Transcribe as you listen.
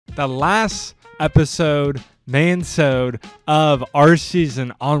the last episode, Man-sode, of our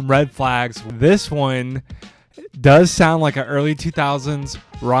season on red flags. This one does sound like an early 2000s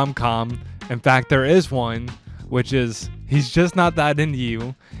rom-com. In fact, there is one, which is he's just not that into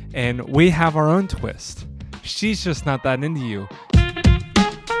you, and we have our own twist. She's just not that into you.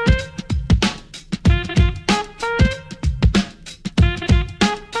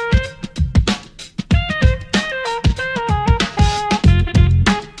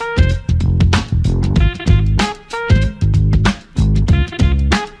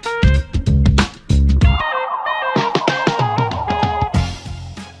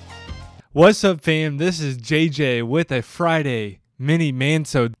 What's up, fam? This is JJ with a Friday mini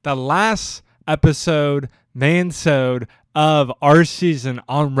Man-sode, the last episode Man-sode of our season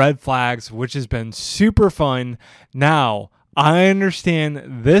on red flags, which has been super fun. Now, I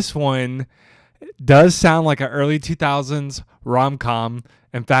understand this one does sound like an early 2000s rom-com.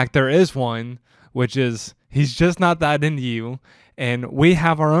 In fact, there is one, which is he's just not that into you, and we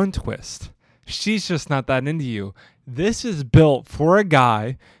have our own twist. She's just not that into you. This is built for a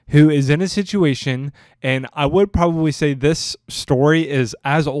guy who is in a situation, and I would probably say this story is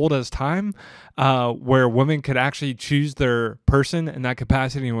as old as time, where women could actually choose their person in that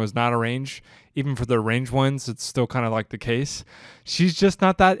capacity and was not arranged. Even for the arranged ones, it's still kind of like the case. She's just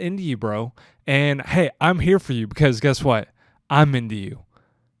not that into you, bro. And hey, I'm here for you because guess what? I'm into you,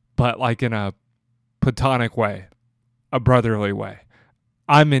 but like in a platonic way, a brotherly way.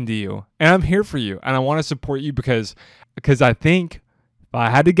 I'm into you and I'm here for you and I want to support you because I think, if I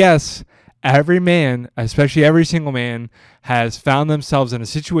had to guess, every man, especially every single man, has found themselves in a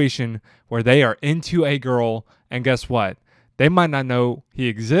situation where they are into a girl, and guess what? They might not know he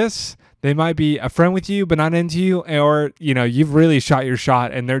exists. They might be a friend with you but not into you, or you've really shot your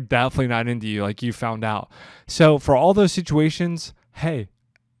shot and they're definitely not into you like you found out. So for all those situations, hey,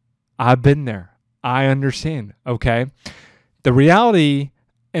 I've been there. I understand, okay? The reality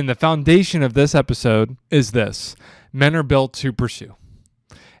and the foundation of this episode is this. Men are built to pursue.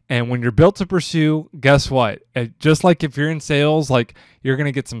 And when you're built to pursue, guess what? Just like if you're in sales, like you're going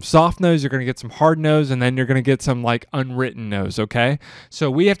to get some soft no's, you're going to get some hard no's, and then you're going to get some like unwritten no's, okay?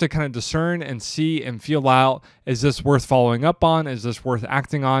 So we have to kind of discern and see and feel out, is this worth following up on? Is this worth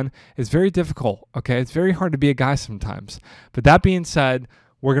acting on? It's very difficult, okay? It's very hard to be a guy sometimes. But that being said,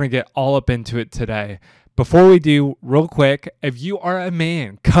 we're going to get all up into it today. Before we do, real quick, if you are a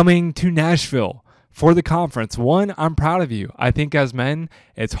man coming to Nashville for the conference, one, I'm proud of you. I think as men,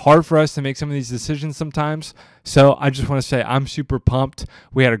 it's hard for us to make some of these decisions sometimes. So I just want to say I'm super pumped.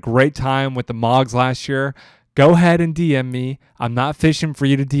 We had a great time with the Mogs last year. Go ahead and DM me. I'm not fishing for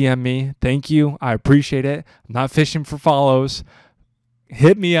you to DM me. Thank you. I appreciate it. I'm not fishing for follows.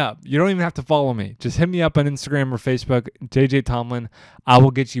 Hit me up. You don't even have to follow me. Just hit me up on Instagram or Facebook, JJ Tomlin. I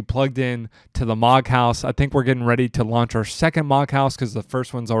will get you plugged in to the Mog House. I think we're getting ready to launch our second Mog House because the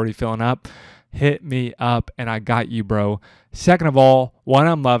first one's already filling up. Hit me up and I got you, bro. Second of all, one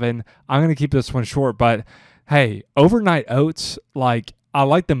I'm loving. I'm going to keep this one short, but hey, overnight oats, like I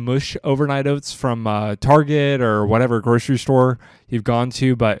like the mush overnight oats from Target or whatever grocery store you've gone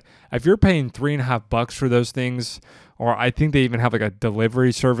to, but if you're paying $3.50 for those things, or I think they even have like a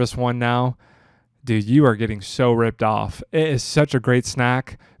delivery service one now, dude, you are getting so ripped off. It is such a great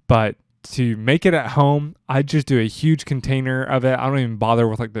snack, but to make it at home, I just do a huge container of it. I don't even bother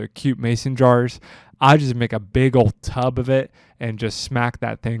with like the cute mason jars. I just make a big old tub of it and just smack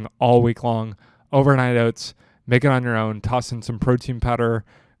that thing all week long. Overnight oats, make it on your own, toss in some protein powder.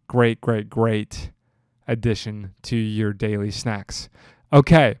 Great, great, great addition to your daily snacks.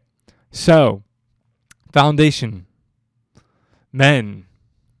 Okay, so foundation. Men,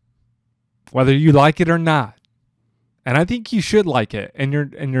 whether you like it or not, and I think you should like it, and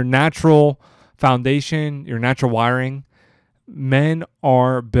your natural foundation, your natural wiring, men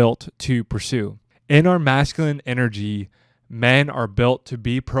are built to pursue. In our masculine energy, men are built to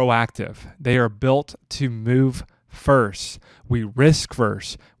be proactive. They are built to move first. We risk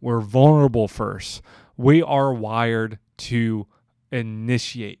first. We're vulnerable first. We are wired to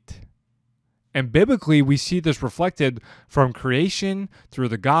initiate. And biblically, we see this reflected from creation, through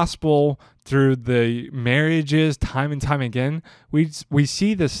the gospel, through the marriages, time and time again. We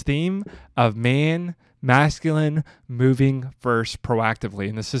see this theme of masculine, moving first proactively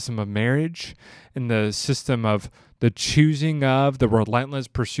in the system of marriage, in the system of the choosing of the relentless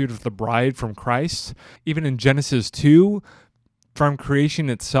pursuit of the bride from Christ. Even in Genesis 2, from creation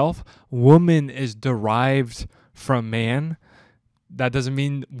itself, woman is derived from man. That doesn't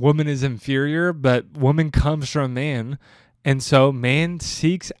mean woman is inferior, but woman comes from man. And so man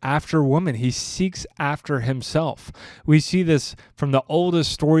seeks after woman. He seeks after himself. We see this from the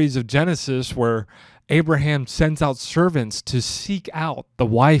oldest stories of Genesis where Abraham sends out servants to seek out the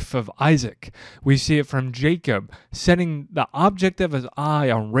wife of Isaac. We see it from Jacob setting the object of his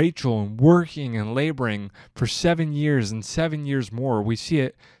eye on Rachel and working and laboring for 7 years and 7 years more. We see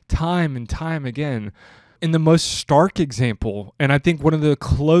it time and time again. In the most stark example, and I think one of the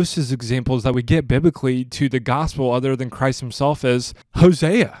closest examples that we get biblically to the gospel other than Christ himself is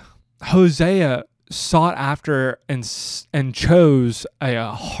Hosea. Hosea sought after and chose a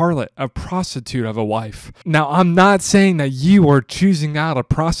harlot, a prostitute of a wife. Now, I'm not saying that you are choosing out a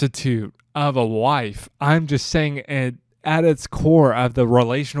prostitute of a wife. I'm just saying at its core of the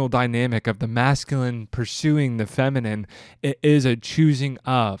relational dynamic of the masculine pursuing the feminine, it is a choosing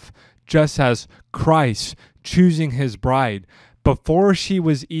of. Just as Christ choosing his bride before she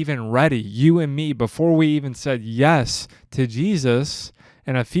was even ready, you and me, before we even said yes to Jesus.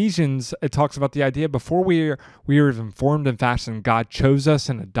 In Ephesians, it talks about the idea before we were even formed and fashioned, God chose us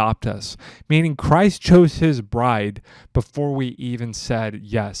and adopted us, meaning Christ chose his bride before we even said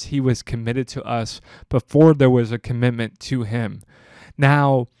yes. He was committed to us before there was a commitment to him.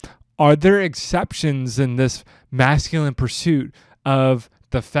 Now, are there exceptions in this masculine pursuit of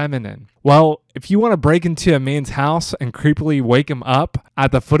the feminine? Well, if you want to break into a man's house and creepily wake him up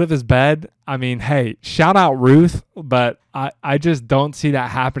at the foot of his bed, I mean, hey, shout out Ruth, but I just don't see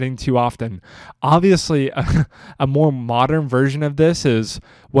that happening too often. Obviously, a more modern version of this is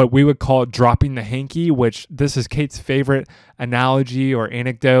what we would call dropping the hanky, which this is Kate's favorite analogy or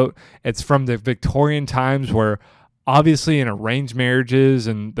anecdote. It's from the Victorian times where obviously in arranged marriages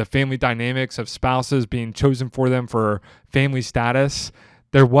and the family dynamics of spouses being chosen for them for family status,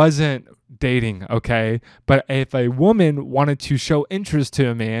 there wasn't dating, okay? But if a woman wanted to show interest to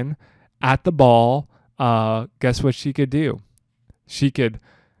a man at the ball, guess what she could do? She could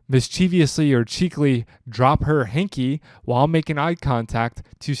mischievously or cheekily drop her hanky while making eye contact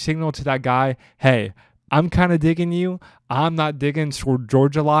to signal to that guy, hey, I'm kind of digging you. I'm not digging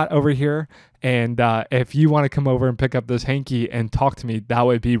Georgia a lot over here. And if you want to come over and pick up this hanky and talk to me, that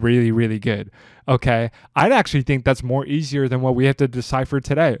would be really, really good. Okay. I'd actually think that's more easier than what we have to decipher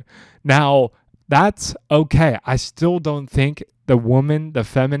today. Now, that's okay. I still don't think the woman, the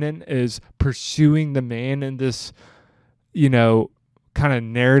feminine, is pursuing the man in this, kind of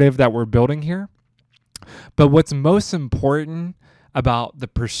narrative that we're building here. But what's most important about the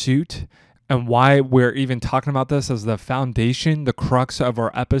pursuit and why we're even talking about this as the foundation, the crux of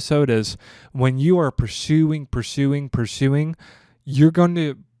our episode is when you are pursuing, you're going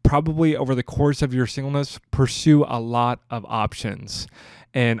to probably over the course of your singleness pursue a lot of options.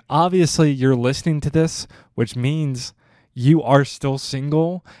 And obviously you're listening to this, which means you are still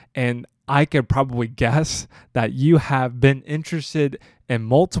single. And I could probably guess that you have been interested in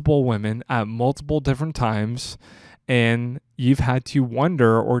multiple women at multiple different times. And you've had to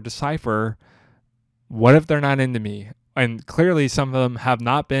wonder or decipher, what if they're not into me? And clearly some of them have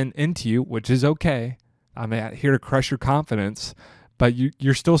not been into you, which is okay. I'm not here to crush your confidence, but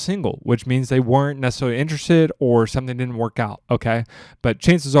you're still single, which means they weren't necessarily interested or something didn't work out, okay? But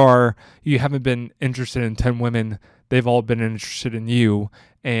chances are you haven't been interested in 10 women. They've all been interested in you,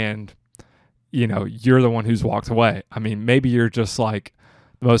 and, you're the one who's walked away. I mean, maybe you're just like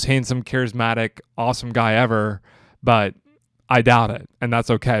the most handsome, charismatic, awesome guy ever, but I doubt it. And that's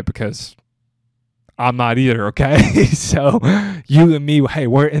okay because I'm not either, okay? So you and me, hey,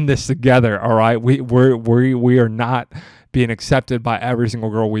 we're in this together, all right? We are not being accepted by every single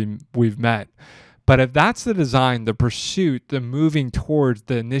girl we've met. But if that's the design, the pursuit, the moving towards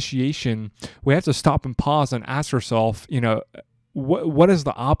the initiation, we have to stop and pause and ask ourselves, what is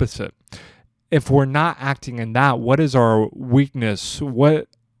the opposite? If we're not acting in that, what is our weakness? What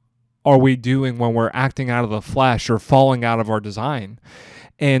are we doing when we're acting out of the flesh or falling out of our design?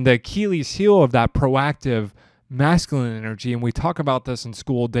 And the Achilles heel of that proactive masculine energy, and we talk about this in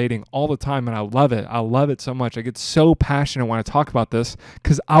school dating all the time, and I love it. I love it so much. I get so passionate when I talk about this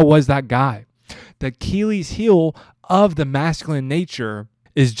because I was that guy. The Achilles heel of the masculine nature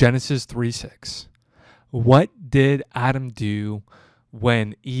is Genesis 3:6. What did Adam do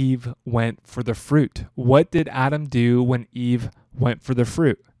when Eve went for the fruit? What did Adam do when Eve went for the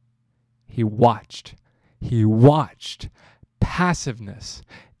fruit? He watched. He watched. Passiveness,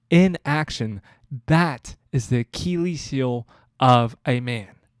 inaction, that is the Achilles heel of a man.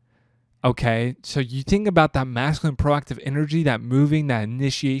 Okay, so you think about that masculine proactive energy, that moving, that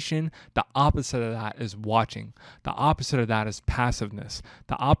initiation, the opposite of that is watching. The opposite of that is passiveness.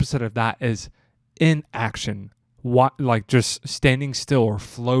 The opposite of that is inaction, like just standing still or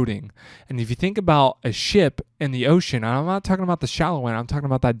floating. And if you think about a ship in the ocean, and I'm not talking about the shallow end, I'm talking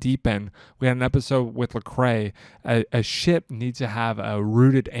about that deep end. We had an episode with Lecrae. A ship needs to have a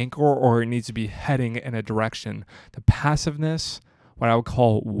rooted anchor, or it needs to be heading in a direction. The passiveness, what I would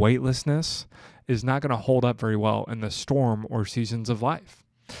call weightlessness, is not going to hold up very well in the storm or seasons of life.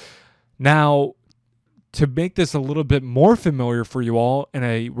 Now, to make this a little bit more familiar for you all in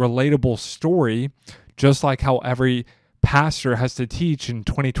a relatable story, just like how every pastor has to teach in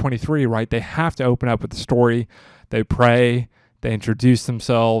 2023, right? They have to open up with a story. They pray, they introduce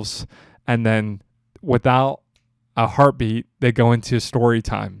themselves, and then without a heartbeat, they go into story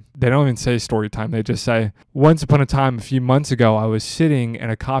time. They don't even say story time. They just say, once upon a time, a few months ago, I was sitting in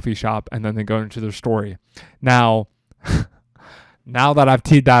a coffee shop, and then they go into their story. Now that I've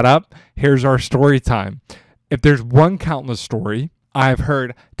teed that up, here's our story time. If there's one countless story I've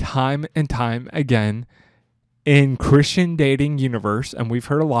heard time and time again in Christian dating universe, and we've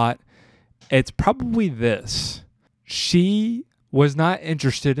heard a lot, it's probably this. She was not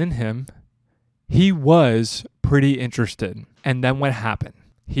interested in him. He was pretty interested. And then what happened?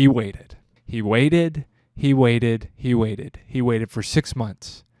 He waited. He waited. He waited. He waited. He waited for 6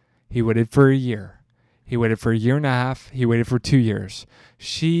 months. He waited for a year. He waited for a year and a half. He waited for 2 years.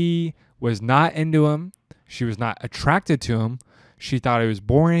 She was not into him. She was not attracted to him. She thought he was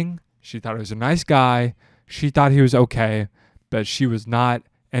boring. She thought he was a nice guy. She thought he was okay, but she was not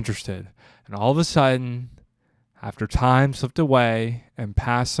interested. And all of a sudden, after time slipped away and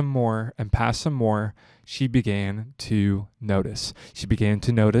passed some more, she began to notice. She began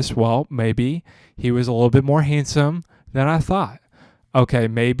to notice, well, maybe he was a little bit more handsome than I thought. Okay,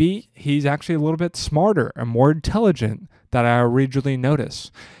 maybe he's actually a little bit smarter and more intelligent than I originally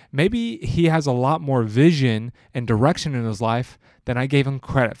noticed. Maybe he has a lot more vision and direction in his life than I gave him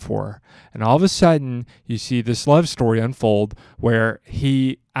credit for. And all of a sudden, you see this love story unfold where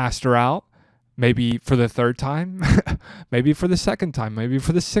he asked her out, maybe for the third time, maybe for the second time, maybe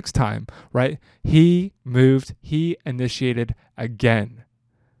for the sixth time, right? He moved, he initiated again,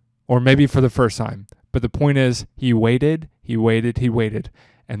 or maybe for the first time. But the point is, he waited,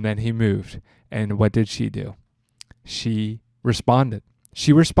 and then he moved. And what did she do? She responded.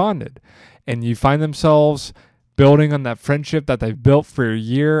 And you find themselves building on that friendship that they've built for a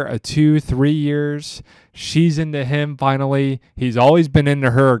year, 2, 3 years. She's into him finally. He's always been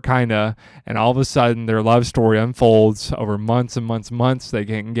into her, kind of. And all of a sudden, their love story unfolds over months and months and months. They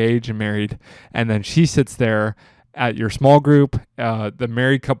get engaged and married. And then she sits there at your small group, the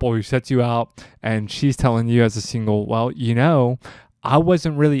married couple who sets you out, and she's telling you as a single, well, I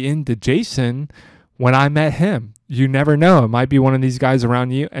wasn't really into Jason when I met him. You never know. It might be one of these guys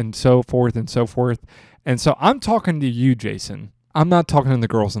around you, and so forth and so forth. And so I'm talking to you, Jason. I'm not talking to the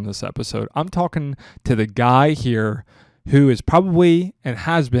girls in this episode. I'm talking to the guy here who is probably and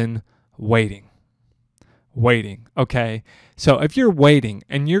has been waiting. Okay? So if you're waiting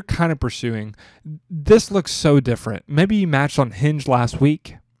and you're kind of pursuing, this looks so different. Maybe you matched on Hinge last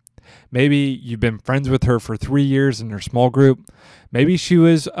week. Maybe you've been friends with her for 3 years in her small group. Maybe she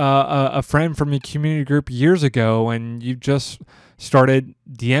was a friend from a community group years ago and you just started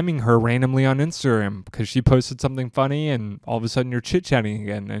DMing her randomly on Instagram because she posted something funny and all of a sudden you're chit-chatting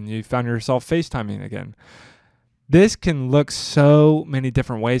again and you found yourself FaceTiming again. This can look so many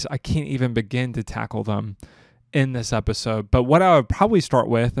different ways. I can't even begin to tackle them in this episode. But what I would probably start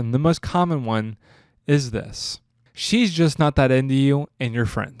with, and the most common one, is this. She's just not that into you and your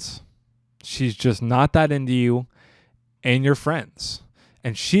friends. She's just not that into you and your friends.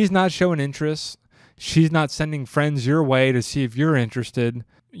 And she's not showing interest. She's not sending friends your way to see if you're interested.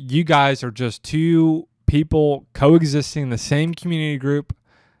 You guys are just two people coexisting in the same community group,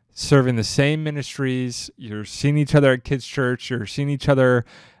 serving the same ministries. You're seeing each other at kids' church. You're seeing each other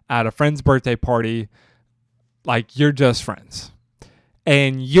at a friend's birthday party. Like, you're just friends.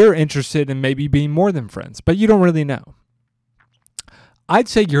 And you're interested in maybe being more than friends, but you don't really know. I'd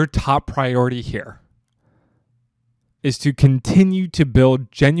say your top priority here is to continue to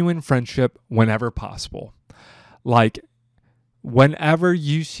build genuine friendship whenever possible. Like, whenever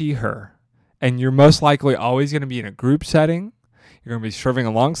you see her, and you're most likely always going to be in a group setting, you're going to be serving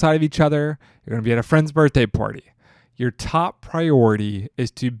alongside of each other, you're going to be at a friend's birthday party. Your top priority is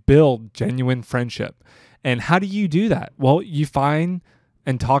to build genuine friendship. And how do you do that? Well, you find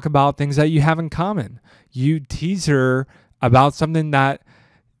and talk about things that you have in common. You tease her about something that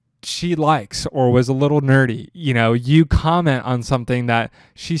she likes or was a little nerdy. You comment on something that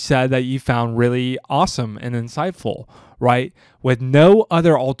she said that you found really awesome and insightful, right? With no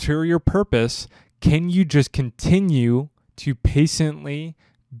other ulterior purpose, can you just continue to patiently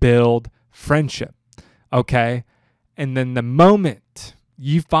build friendship? Okay? And then the moment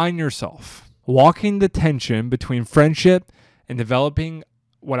you find yourself walking the tension between friendship and developing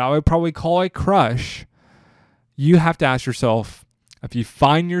what I would probably call a crush, you have to ask yourself, if you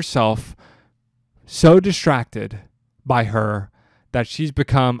find yourself so distracted by her that she's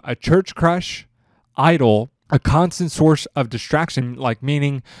become a church crush, idol, a constant source of distraction, like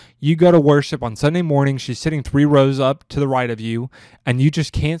meaning you go to worship on Sunday morning, she's sitting 3 rows up to the right of you, and you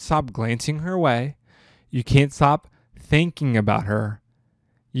just can't stop glancing her way. You can't stop thinking about her.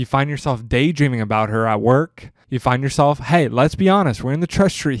 You find yourself daydreaming about her at work. You find yourself, hey, let's be honest, we're in the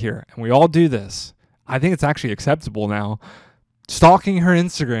trust tree here, and we all do this. I think it's actually acceptable now. Stalking her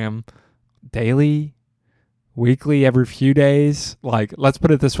Instagram daily, weekly, every few days. Like, let's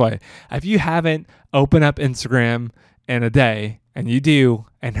put it this way. If you haven't opened up Instagram in a day, and you do,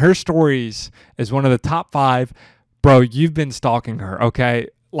 and her stories is one of the top 5, bro, you've been stalking her, okay?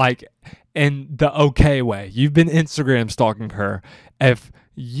 Like, in the okay way. You've been Instagram stalking her. If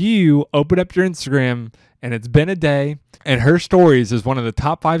you open up your Instagram and it's been a day and her stories is one of the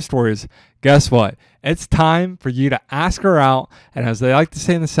top 5 stories, guess what? It's time for you to ask her out. And as they like to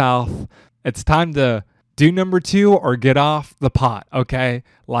say in the South, it's time to do number 2 or get off the pot, okay?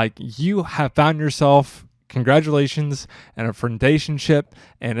 Like, you have found yourself, congratulations, in a friendationship,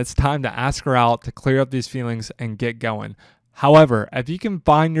 and it's time to ask her out to clear up these feelings and get going. However, if you can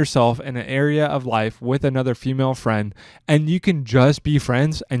find yourself in an area of life with another female friend and you can just be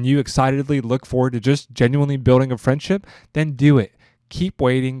friends and you excitedly look forward to just genuinely building a friendship, then do it. Keep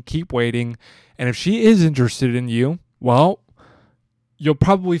waiting. And if she is interested in you, well, you'll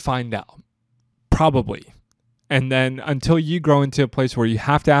probably find out. Probably. And then until you grow into a place where you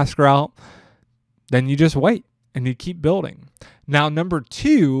have to ask her out, then you just wait and you keep building. Now, number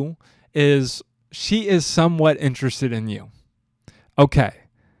 2 is she is somewhat interested in you. Okay,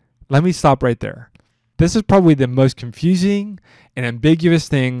 let me stop right there. This is probably the most confusing and ambiguous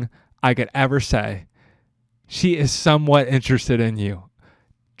thing I could ever say. She is somewhat interested in you.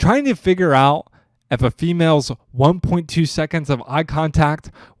 Trying to figure out if a female's 1.2 seconds of eye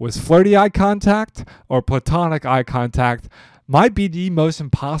contact was flirty eye contact or platonic eye contact might be the most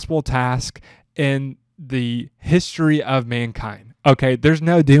impossible task in the history of mankind. Okay, there's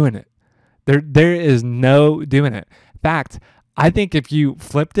no doing it. There is no doing it. In fact, I think if you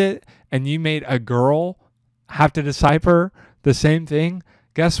flipped it and you made a girl have to decipher the same thing,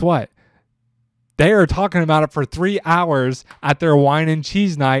 guess what? They are talking about it for 3 hours at their wine and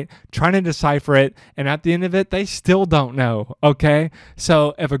cheese night, trying to decipher it. And at the end of it, they still don't know. Okay.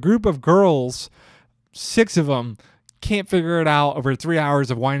 So if a group of girls, 6 of them, can't figure it out over 3 hours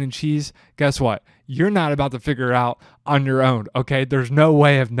of wine and cheese, guess what? You're not about to figure it out on your own. Okay. There's no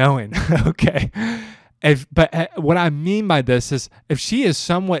way of knowing. Okay. But what I mean by this is if she is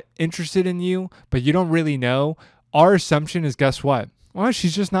somewhat interested in you, but you don't really know, our assumption is, guess what? Well,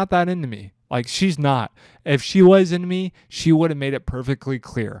 she's just not that into me. Like, she's not. If she was into me, she would have made it perfectly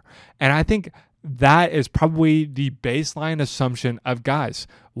clear. And I think that is probably the baseline assumption of guys.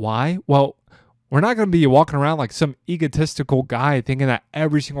 Why? Well, we're not going to be walking around like some egotistical guy thinking that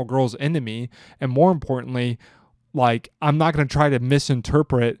every single girl's into me. And more importantly, like, I'm not going to try to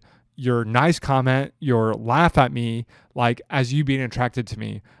misinterpret your nice comment, your laugh at me, like, as you being attracted to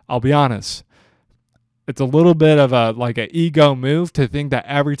me. I'll be honest. It's a little bit of an ego move to think that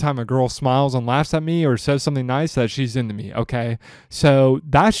every time a girl smiles and laughs at me or says something nice that she's into me, okay? So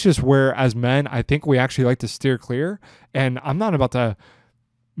that's just where, as men, I think we actually like to steer clear. And I'm not about to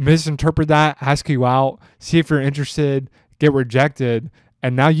misinterpret that, ask you out, see if you're interested, get rejected,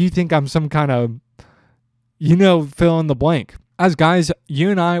 and now you think I'm some kind of, fill in the blank. As guys, you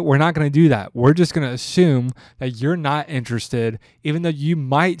and I, we're not going to do that. We're just going to assume that you're not interested, even though you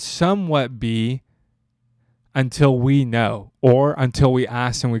might somewhat be, until we know or until we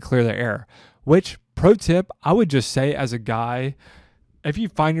ask and we clear the air. Which, pro tip, I would just say as a guy, if you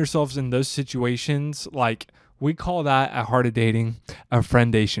find yourselves in those situations, like, we call that at Heart of Dating a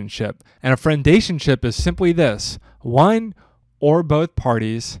friendationship. And a friendationship is simply this: one or both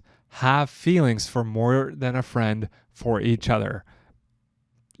parties have feelings for more than a friend for each other.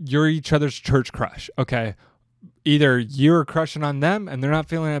 You're each other's church crush, okay? Either you're crushing on them and they're not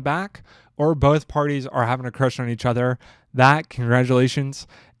feeling it back, or both parties are having a crush on each other. That, congratulations,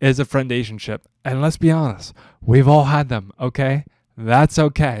 is a friendationship. And let's be honest, we've all had them, okay? That's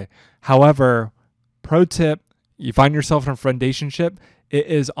okay. However, pro tip, you find yourself in a friendationship, it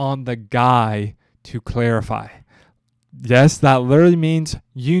is on the guy to clarify. Yes, that literally means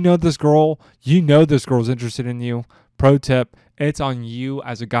this girl's interested in you. Pro tip, it's on you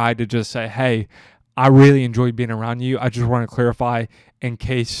as a guy to just say, hey, I really enjoyed being around you. I just want to clarify in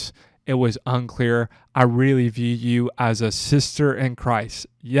case it was unclear. I really view you as a sister in Christ.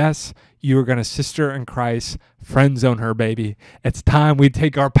 Yes, you are going to sister in Christ, friend zone her, baby. It's time we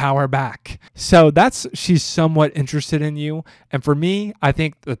take our power back. So she's somewhat interested in you. And for me, I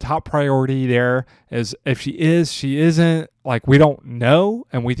think the top priority there is if she is, she isn't, like we don't know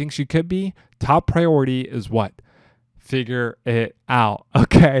and we think she could be. Top priority is what? Figure it out.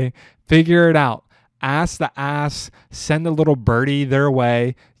 Okay. Figure it out. Ask the ass, send a little birdie their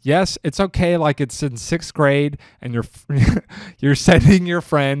way. Yes, it's okay. Like it's in 6th grade and you're sending your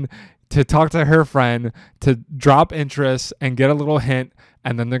friend to talk to her friend to drop interest and get a little hint.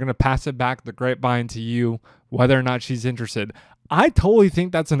 And then they're going to pass it back the grapevine to you, whether or not she's interested. I totally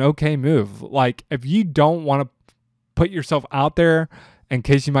think that's an okay move. Like if you don't want to put yourself out there in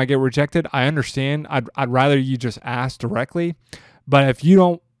case you might get rejected, I understand. I'd rather you just ask directly. But if you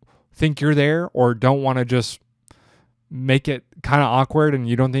don't think you're there or don't want to just make it kind of awkward and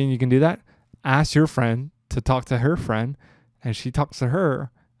you don't think you can do that, ask your friend to talk to her friend, and she talks to her,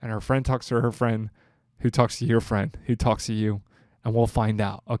 and her friend talks to her friend, who talks to your friend, who talks to you, and we'll find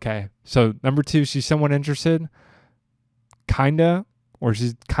out. Okay. So number 2, she's somewhat interested, kinda, or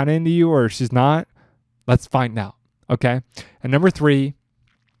she's kind of into you, or she's not. Let's find out. Okay. And number 3,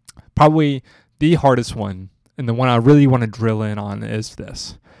 probably the hardest one, and the one I really want to drill in on is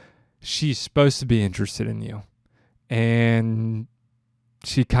this. She's supposed to be interested in you, and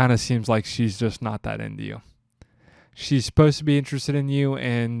she kind of seems like she's just not that into you. She's supposed to be interested in you,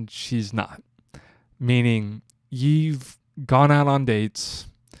 and she's not. Meaning, you've gone out on dates.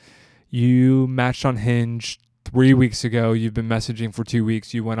 You matched on Hinge 3 weeks ago. You've been messaging for 2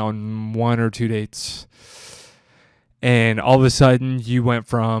 weeks. You went on 1 or 2 dates. And all of a sudden, you went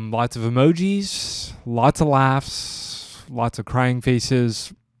from lots of emojis, lots of laughs, lots of crying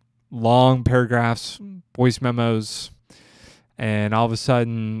faces, long paragraphs, voice memos, and all of a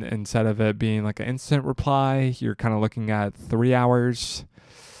sudden, instead of it being like an instant reply, you're kind of looking at 3 hours,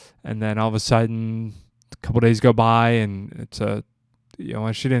 and then all of a sudden, a couple days go by, and it's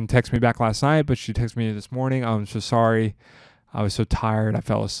she didn't text me back last night, but she texted me this morning. I'm so sorry. I was so tired. I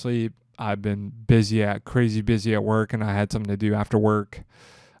fell asleep. I've been crazy busy at work, and I had something to do after work.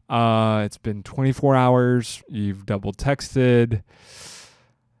 It's been 24 hours. You've double texted.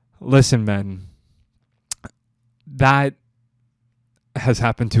 Listen, men, that has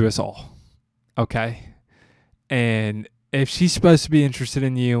happened to us all, okay? And if she's supposed to be interested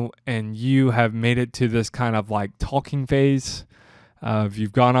in you and you have made it to this kind of like talking phase of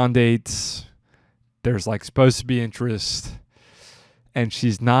you've gone on dates, there's like supposed to be interest, and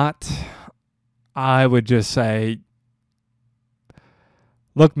she's not, I would just say,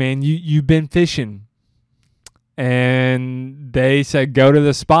 look, man, you've been fishing. And they said, go to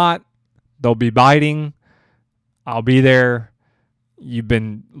the spot. They'll be biting. I'll be there. You've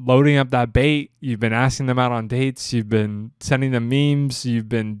been loading up that bait. You've been asking them out on dates. You've been sending them memes. You've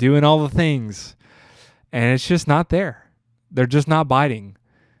been doing all the things. And it's just not there. They're just not biting.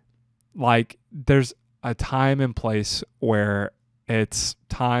 Like, there's a time and place where it's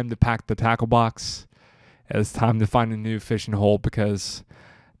time to pack the tackle box. It's time to find a new fishing hole because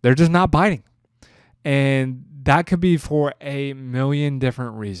they're just not biting. And that could be for a million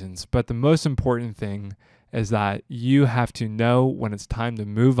different reasons. But the most important thing is that you have to know when it's time to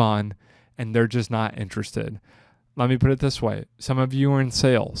move on and they're just not interested. Let me put it this way. Some of you are in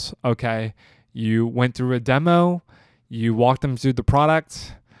sales, okay? You went through a demo, you walked them through the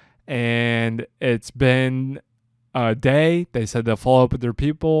product, and it's been a day. They said they'll follow up with their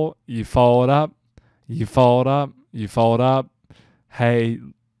people. You followed up. Hey,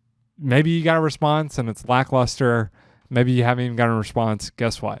 maybe you got a response and it's lackluster. Maybe you haven't even got a response.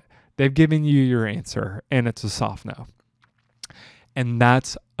 Guess what? They've given you your answer and it's a soft no. And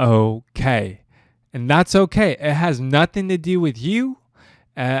that's okay. It has nothing to do with you.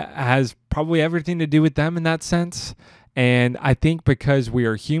 It has probably everything to do with them in that sense. And I think because we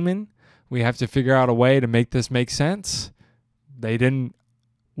are human, we have to figure out a way to make this make sense. They didn't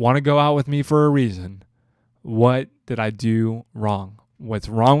want to go out with me for a reason. What did I do wrong? What's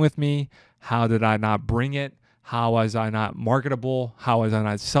wrong with me? How did I not bring it? How was I not marketable? How was I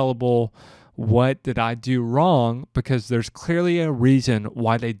not sellable? What did I do wrong? Because there's clearly a reason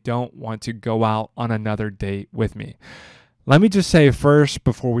why they don't want to go out on another date with me. Let me just say first,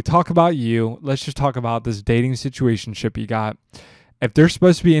 before we talk about you, let's just talk about this dating situationship you got. If they're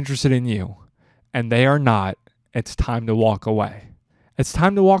supposed to be interested in you and they are not, it's time to walk away. It's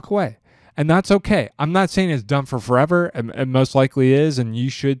time to walk away. And that's okay. I'm not saying it's done for forever. It most likely is, and you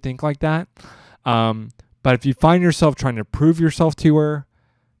should think like that. But if you find yourself trying to prove yourself to her,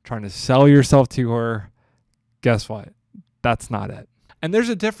 trying to sell yourself to her, guess what? That's not it. And there's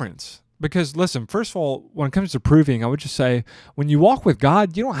a difference. Because listen, first of all, when it comes to proving, I would just say when you walk with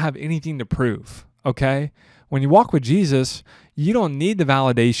God, you don't have anything to prove, okay? When you walk with Jesus, you don't need the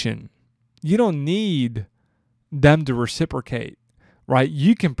validation. You don't need them to reciprocate, right?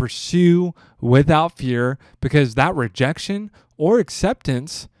 You can pursue without fear because that rejection or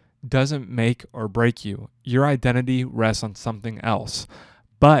acceptance doesn't make or break you. Your identity rests on something else.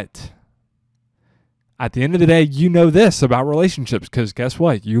 But at the end of the day, you know this about relationships because guess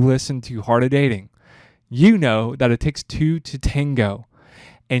what? You listen to Heart of Dating. You know that it takes two to tango.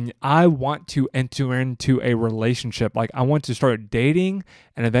 And I want to enter into a relationship. Like I want to start dating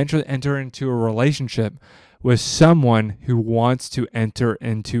and eventually enter into a relationship with someone who wants to enter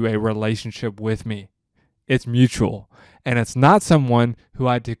into a relationship with me. It's mutual. And it's not someone who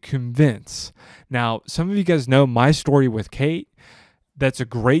I had to convince. Now, some of you guys know my story with Kate. That's a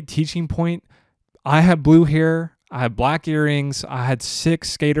great teaching point. I had blue hair. I had black earrings. I had sick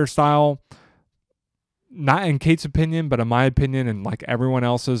skater style. Not in Kate's opinion, but in my opinion and like everyone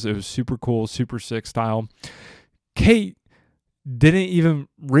else's, it was super cool, super sick style. Kate didn't even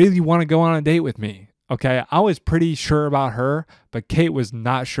really want to go on a date with me. Okay, I was pretty sure about her, but Kate was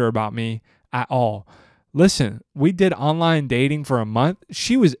not sure about me at all. Listen, we did online dating for a month.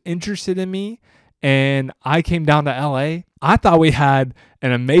 She was interested in me, and I came down to LA. I thought we had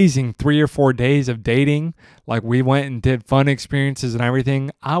an amazing 3 or 4 days of dating. Like we went and did fun experiences and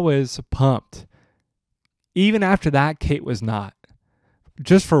everything. I was pumped. Even after that, Kate was not,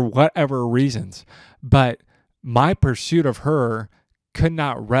 just for whatever reasons. But my pursuit of her could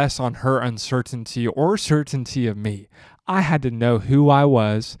not rest on her uncertainty or certainty of me. I had to know who I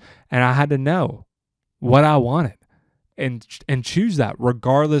was, and I had to know what I wanted and choose that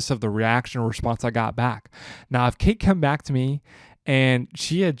regardless of the reaction or response I got back. Now, if Kate come back to me and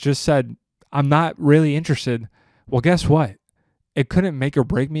she had just said, I'm not really interested, well, guess what? It couldn't make or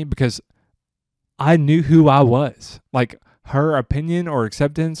break me because I knew who I was. Like her opinion or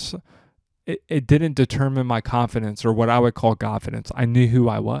acceptance, it didn't determine my confidence or what I would call confidence. I knew who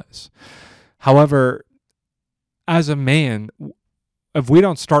I was. However, as a man, if we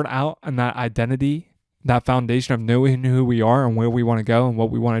don't start out on that identity, that foundation of knowing who we are and where we want to go and what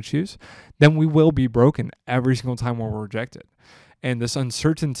we want to choose, then we will be broken every single time when we're rejected. And this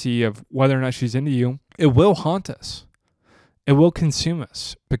uncertainty of whether or not she's into you, it will haunt us. It will consume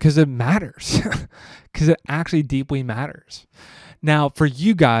us because it matters, because it actually deeply matters. Now, for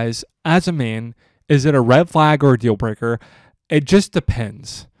you guys, as a man, is it a red flag or a deal breaker? It just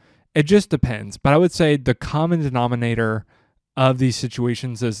depends. It just depends. But I would say the common denominator of these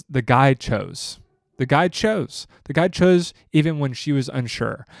situations is the guy chose. The guy chose. The guy chose even when she was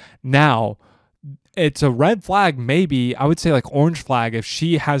unsure. Now, it's a red flag, maybe. I would say like orange flag if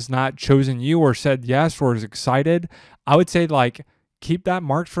she has not chosen you or said yes or is excited. I would say like keep that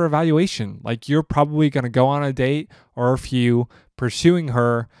marked for evaluation. Like you're probably going to go on a date or a few pursuing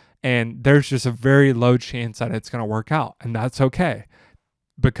her, and there's just a very low chance that it's going to work out, and that's okay.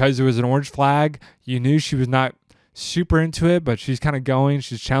 Because it was an orange flag, you knew she was not super into it, but she's kind of going,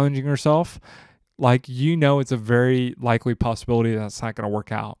 she's challenging herself. Like, you know, it's a very likely possibility that's not going to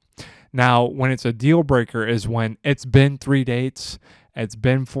work out. Now, when it's a deal breaker is when it's been 3 dates, it's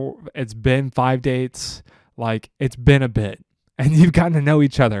been 5 dates, like it's been a bit, and you've gotten to know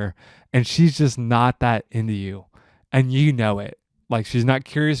each other, and she's just not that into you, and you know it. Like, she's not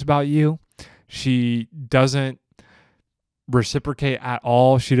curious about you. She doesn't reciprocate at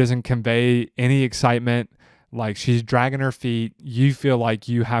all. She doesn't convey any excitement. Like, she's dragging her feet. You feel like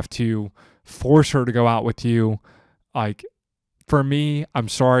you have to force her to go out with you. Like, for me, I'm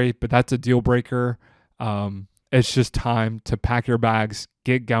sorry, but that's a deal breaker. It's just time to pack your bags,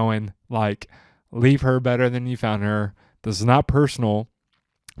 get going. Like, leave her better than you found her. This is not personal,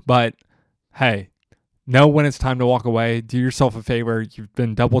 but hey, know when it's time to walk away. Do yourself a favor. You've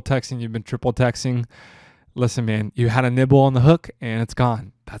been double texting. You've been triple texting. Listen, man, you had a nibble on the hook and it's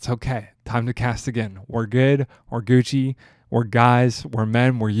gone. That's okay. Time to cast again. We're good. We're Gucci. We're guys. We're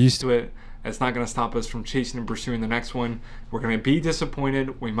men. We're used to it. It's not going to stop us from chasing and pursuing the next one. We're going to be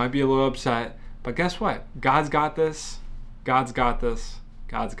disappointed. We might be a little upset. But guess what? God's got this. God's got this.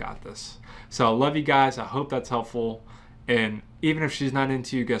 God's got this. So I love you guys. I hope that's helpful. And even if she's not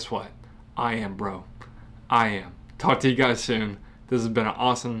into you, guess what? I am, bro. I am. Talk to you guys soon. This has been an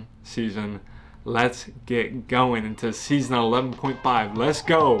awesome season. Let's get going into season 11.5. Let's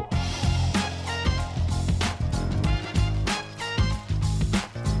go.